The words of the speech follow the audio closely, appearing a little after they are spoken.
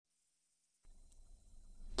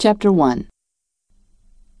Chapter 1.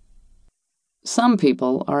 Some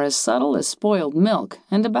people are as subtle as spoiled milk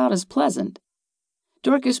and about as pleasant.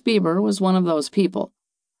 Dorcas Bieber was one of those people.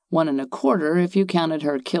 1 1/4 if you counted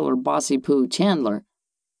her killer bossy-poo Chandler.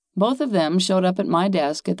 Both of them showed up at my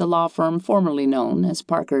desk at the law firm formerly known as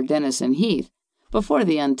Parker, Dennis & Heath, before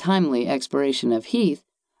the untimely expiration of Heath,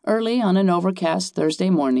 early on an overcast Thursday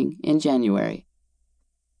morning in January.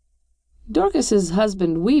 Dorcas's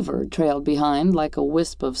husband Weaver trailed behind like a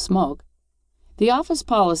wisp of smoke. The office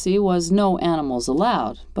policy was no animals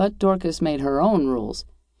allowed, but Dorcas made her own rules,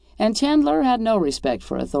 and Chandler had no respect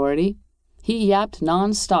for authority. He yapped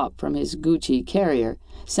non-stop from his Gucci carrier,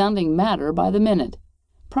 sounding madder by the minute,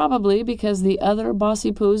 probably because the other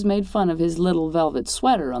bossy-poos made fun of his little velvet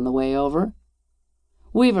sweater on the way over.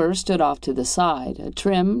 Weaver stood off to the side, a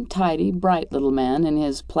trim, tidy, bright little man in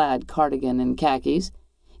his plaid cardigan and khakis,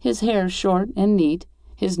 his hair short and neat,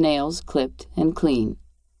 his nails clipped and clean.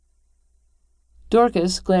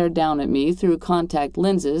 Dorcas glared down at me through contact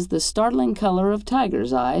lenses the startling color of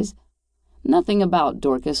tiger's eyes. Nothing about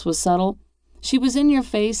Dorcas was subtle. She was in your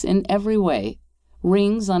face in every way.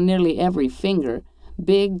 Rings on nearly every finger,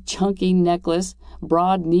 big, chunky necklace,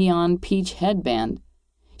 broad neon peach headband.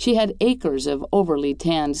 She had acres of overly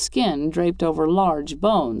tanned skin draped over large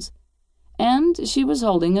bones. And she was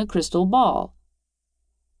holding a crystal ball.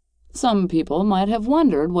 Some people might have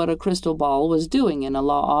wondered what a crystal ball was doing in a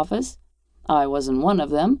law office. I wasn't one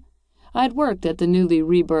of them. I'd worked at the newly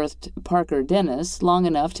rebirthed Parker Dennis long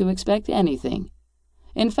enough to expect anything.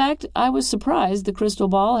 In fact, I was surprised the crystal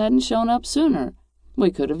ball hadn't shown up sooner. We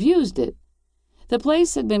could have used it. The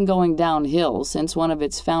place had been going downhill since one of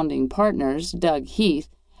its founding partners, Doug Heath,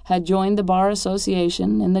 had joined the Bar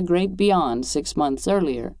Association in the Great Beyond 6 months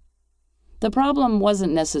earlier. The problem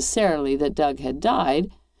wasn't necessarily that Doug had died.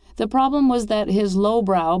 The problem was that his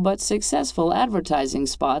lowbrow but successful advertising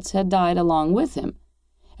spots had died along with him,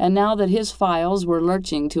 and now that his files were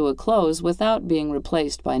lurching to a close without being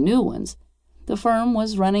replaced by new ones, the firm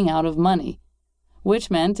was running out of money,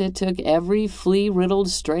 which meant it took every flea-riddled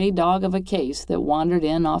stray dog of a case that wandered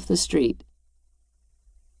in off the street.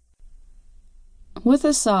 With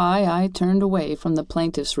a sigh, I turned away from the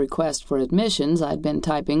plaintiff's request for admissions I'd been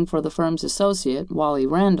typing for the firm's associate, Wally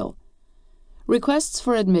Randall. Requests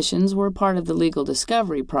for admissions were part of the legal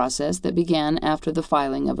discovery process that began after the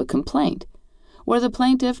filing of a complaint, where the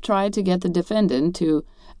plaintiff tried to get the defendant to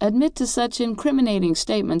admit to such incriminating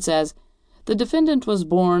statements as, "The defendant was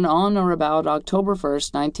born on or about October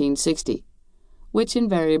 1st, 1960, which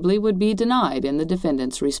invariably would be denied in the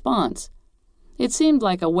defendant's response. It seemed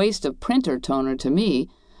like a waste of printer toner to me,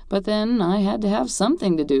 but then I had to have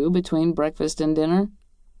something to do between breakfast and dinner.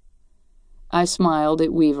 I smiled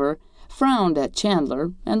at Weaver, frowned at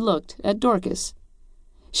Chandler, and looked at Dorcas.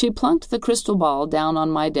 She plunked the crystal ball down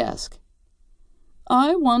on my desk.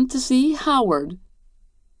 "I want to see Howard."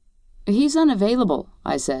 "He's unavailable,"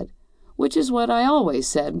 I said, which is what I always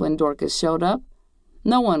said when Dorcas showed up.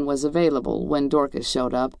 No one was available when Dorcas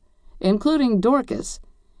showed up, including Dorcas.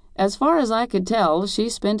 As far as I could tell, she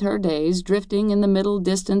spent her days drifting in the middle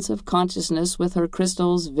distance of consciousness with her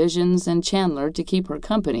crystals, visions, and Chandler to keep her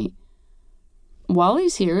company.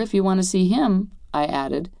 "Wally's here if you want to see him," I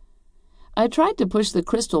added. I tried to push the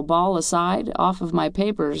crystal ball aside off of my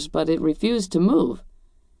papers, but it refused to move.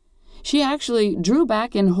 She actually drew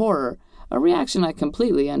back in horror, a reaction I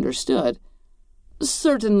completely understood.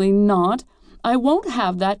 "Certainly not. I won't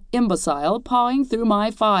have that imbecile pawing through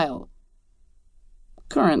my file."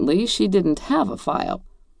 Currently, she didn't have a file.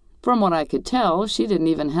 From what I could tell, she didn't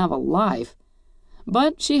even have a life.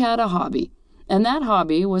 But she had a hobby, and that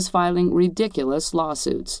hobby was filing ridiculous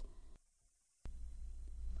lawsuits.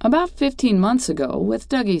 About 15 months ago, with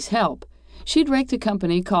Dougie's help, she'd raked a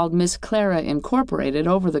company called Miss Clara Incorporated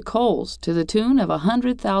over the coals to the tune of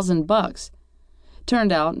 $100,000.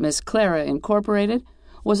 Turned out Miss Clara Incorporated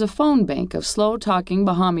was a phone bank of slow-talking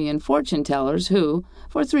Bahamian fortune-tellers who,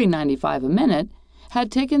 for $3.95 a minute, had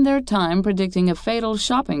taken their time predicting a fatal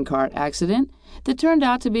shopping cart accident that turned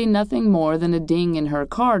out to be nothing more than a ding in her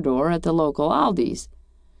car door at the local Aldi's.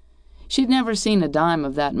 She'd never seen a dime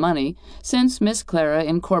of that money since Miss Clara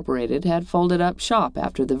Incorporated had folded up shop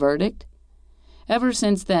after the verdict. Ever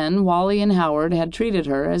since then, Wally and Howard had treated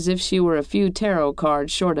her as if she were a few tarot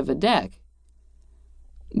cards short of a deck.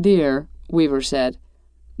 "Dear," Weaver said,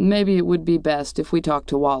 "maybe it would be best if we talked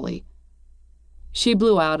to Wally." She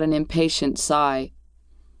blew out an impatient sigh.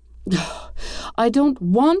 "I don't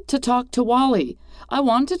want to talk to Wally. I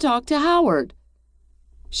want to talk to Howard."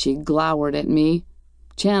 She glowered at me.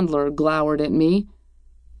 Chandler glowered at me.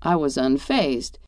 I was unfazed.